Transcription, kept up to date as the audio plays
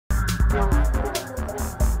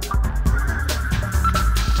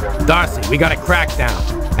Darcy, we got a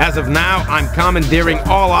crackdown. As of now, I'm commandeering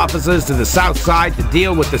all officers to the Southside to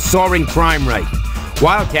deal with the soaring crime rate.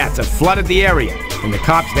 Wildcats have flooded the area, and the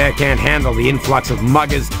cops there can't handle the influx of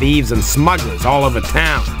muggers, thieves, and smugglers all over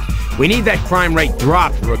town. We need that crime rate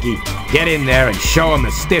dropped, rookie. Get in there and show them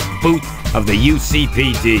the stiff boot of the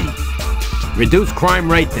UCPD. Reduce crime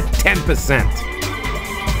rate to 10%.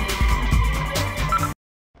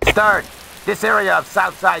 Start. This area of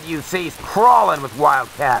Southside UC is crawling with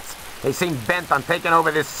wildcats. They seem bent on taking over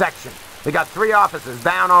this section. We got 3 officers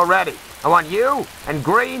down already. I want you and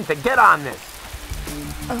Green to get on this.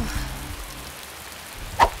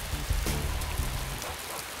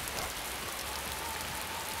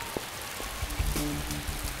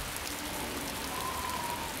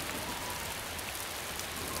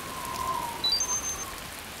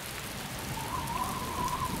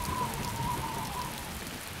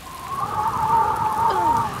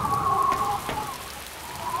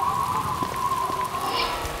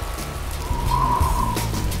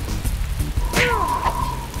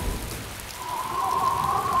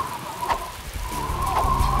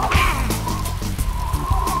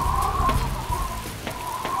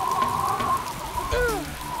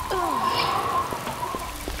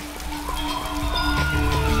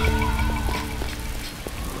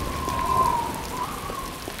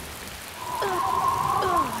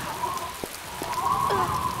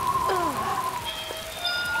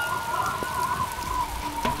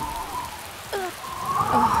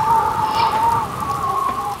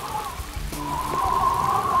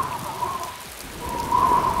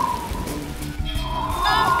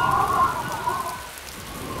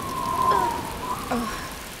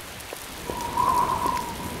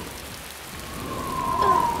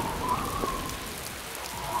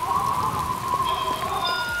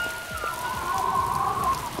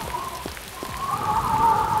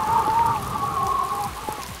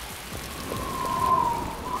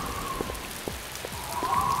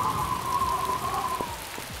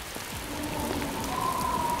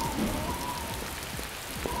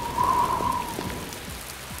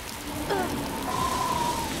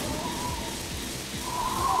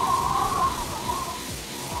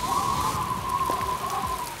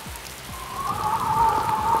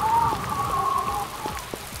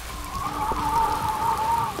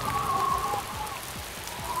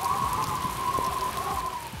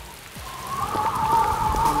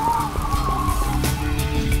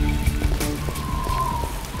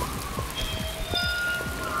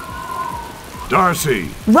 Darcy!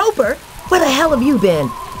 Roper? Where the hell have you been?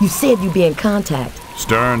 You said you'd be in contact.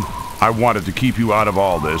 Stern, I wanted to keep you out of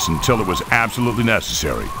all this until it was absolutely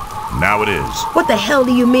necessary. Now it is. What the hell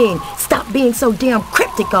do you mean? Stop being so damn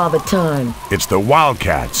cryptic all the time. It's the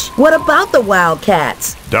Wildcats. What about the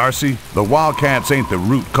Wildcats? Darcy, the Wildcats ain't the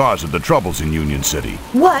root cause of the troubles in Union City.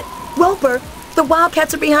 What? Roper? The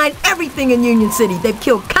Wildcats are behind everything in Union City. They've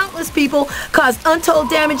killed countless people, caused untold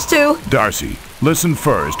damage to... Darcy, listen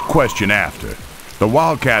first, question after. The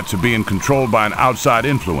Wildcats are being controlled by an outside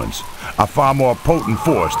influence, a far more potent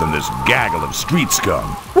force than this gaggle of street scum.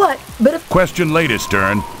 What? But if... Question later,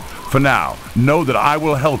 Stern. For now, know that I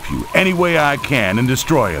will help you any way I can in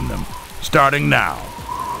destroying them. Starting now.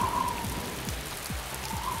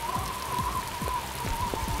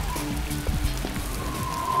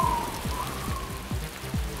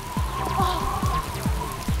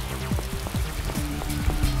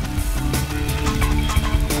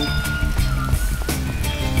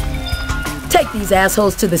 Take these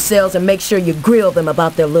assholes to the cells and make sure you grill them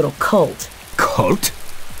about their little cult. Cult?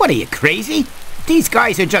 What are you, crazy? These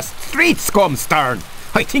guys are just street scum, Stern.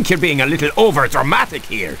 I think you're being a little over-dramatic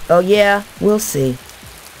here. Oh yeah? We'll see.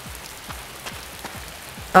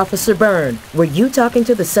 Officer Byrne, were you talking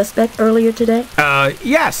to the suspect earlier today?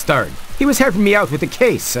 Yeah, Stern. He was helping me out with the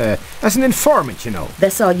case, as an informant, you know.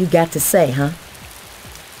 That's all you got to say, huh?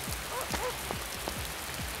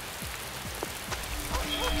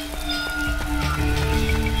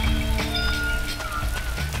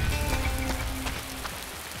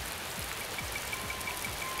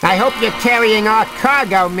 I hope you're carrying our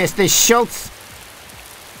cargo, Mr. Schultz.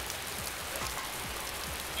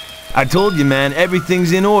 I told you, man,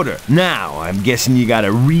 everything's in order. Now, I'm guessing you got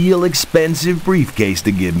a real expensive briefcase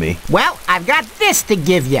to give me. Well, I've got this to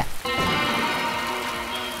give you.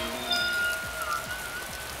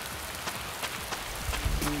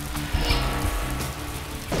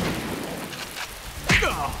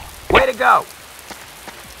 Way to go.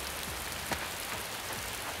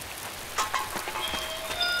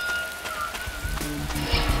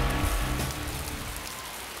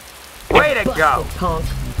 Way to go. Punk.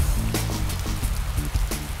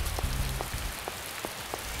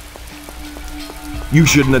 You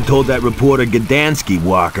shouldn't have told that reporter Gdansky,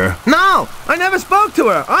 Walker. No, I never spoke to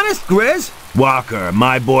her. Honest, Grizz. Walker,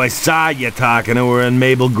 my boy saw you talking to her in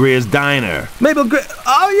Mabel Greer's diner. Mabel Grizz.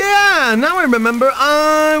 Oh, yeah, now I remember.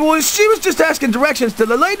 Well, she was just asking directions to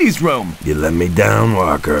the ladies' room. You let me down,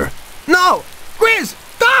 Walker. No! Grizz,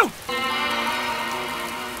 don't!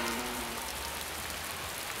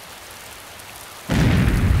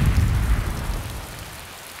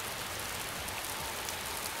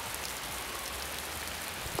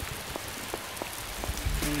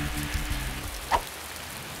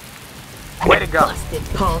 Way to go. Busted,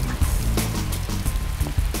 punk.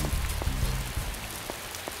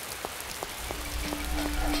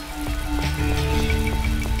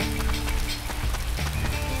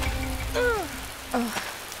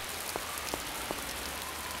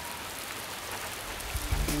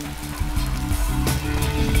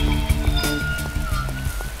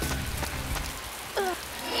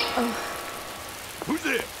 Who's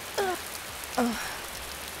there?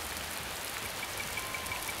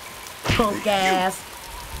 Punk ass.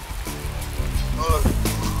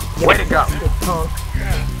 Way to go. Busted, punk.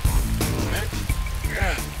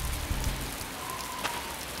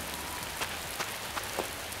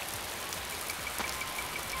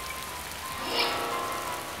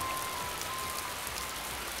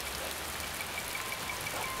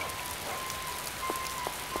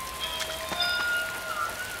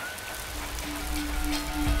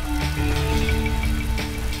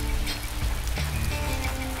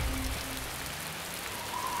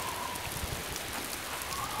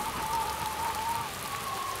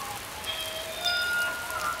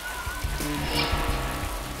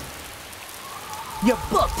 You're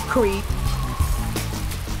booked, creep.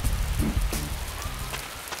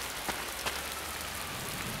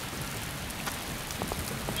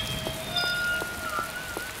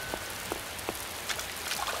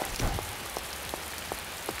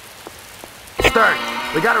 Stern,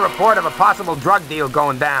 we got a report of a possible drug deal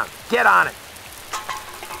going down. Get on it.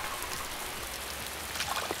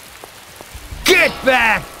 Get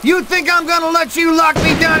back! You think I'm gonna let you lock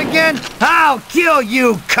me down again? I'll kill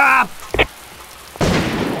you, cop!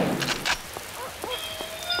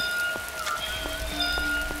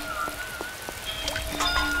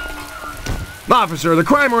 Officer, the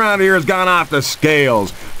crime around here has gone off the scales.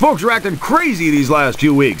 Folks are acting crazy these last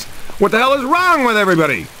few weeks. What the hell is wrong with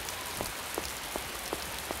everybody?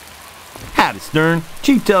 Howdy, Stern.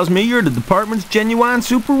 Chief tells me you're the department's genuine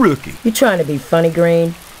super rookie. You trying to be funny,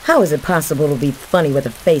 Green? How is it possible to be funny with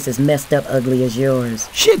a face as messed up ugly as yours?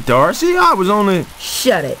 Shit, Darcy, I was only...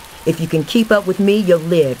 Shut it. If you can keep up with me, you'll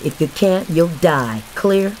live. If you can't, you'll die.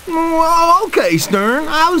 Clear? Well, okay, Stern.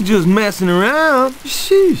 I was just messing around.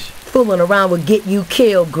 Sheesh. Fooling around will get you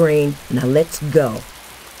killed, Green. Now let's go.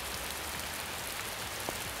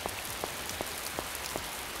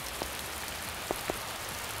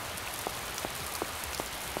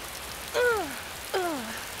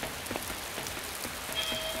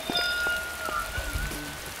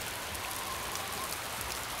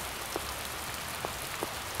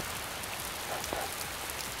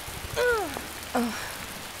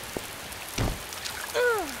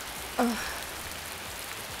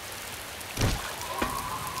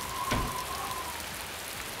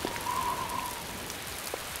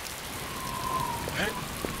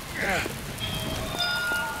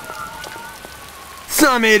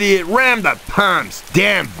 Some idiot rammed the pumps.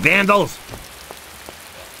 Damn vandals.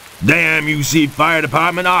 Damn UC Fire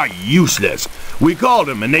Department are useless. We called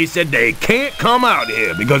them and they said they can't come out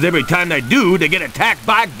here because every time they do, they get attacked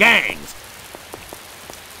by gangs.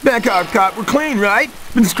 Back out, cop. We're clean, right?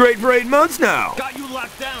 Been straight for 8 months now. Got you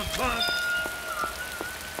locked down, punk.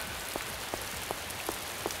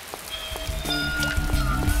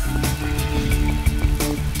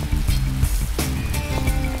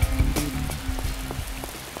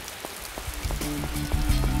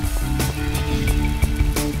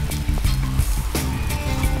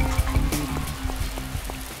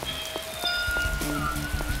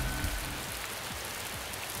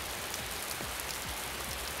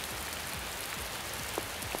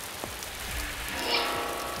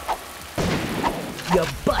 You're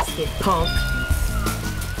busted, punk.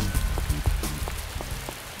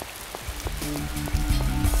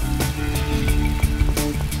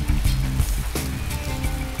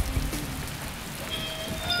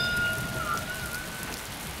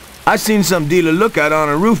 I seen some dealer lookout on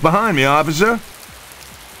a roof behind me, officer.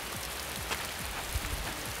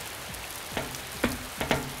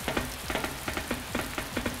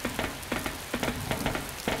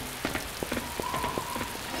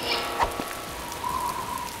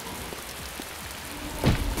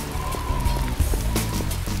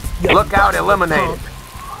 You Lookout busted, eliminated. punk.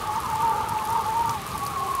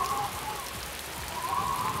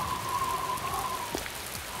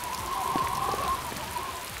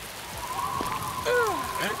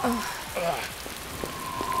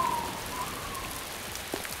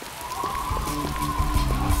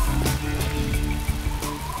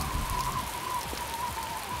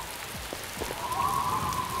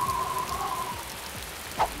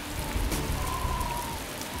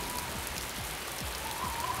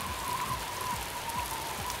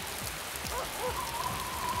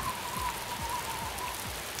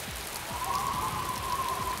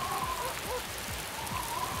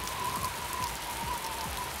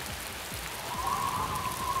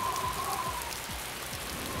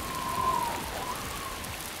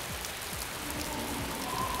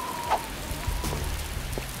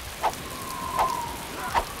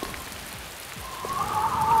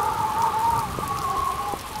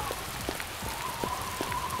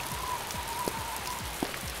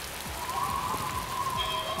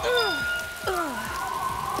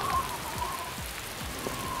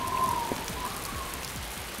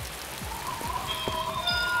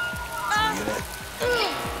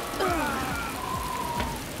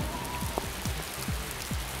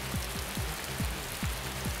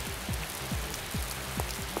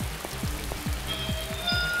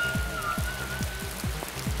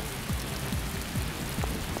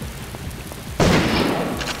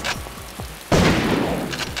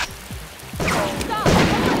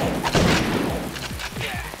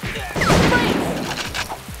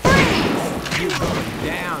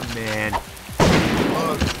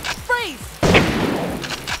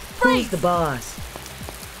 Who's the boss?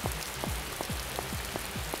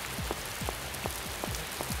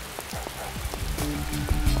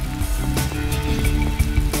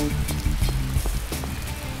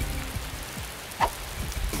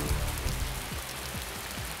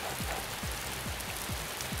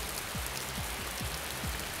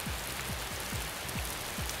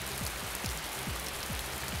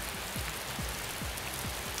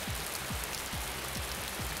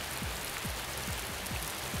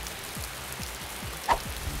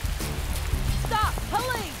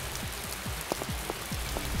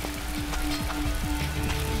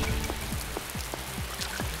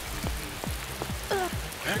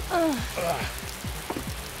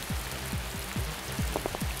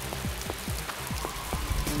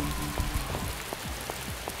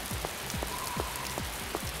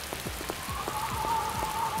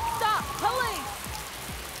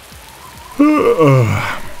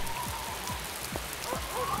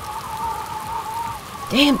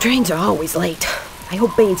 Damn trains are always late. I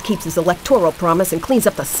hope Baines keeps his electoral promise and cleans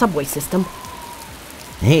up the subway system.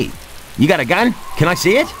 Hey, you got a gun? Can I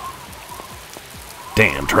see it?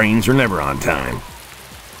 Damn trains are never on time.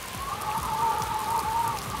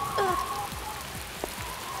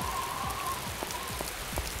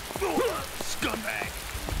 Scumbag!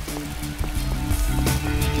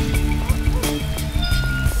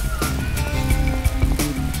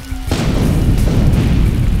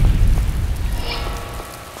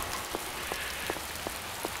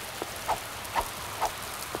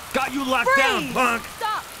 Got you locked down, punk!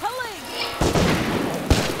 Stop! Police!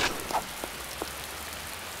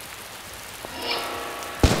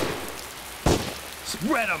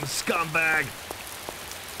 Spread 'em, scumbag!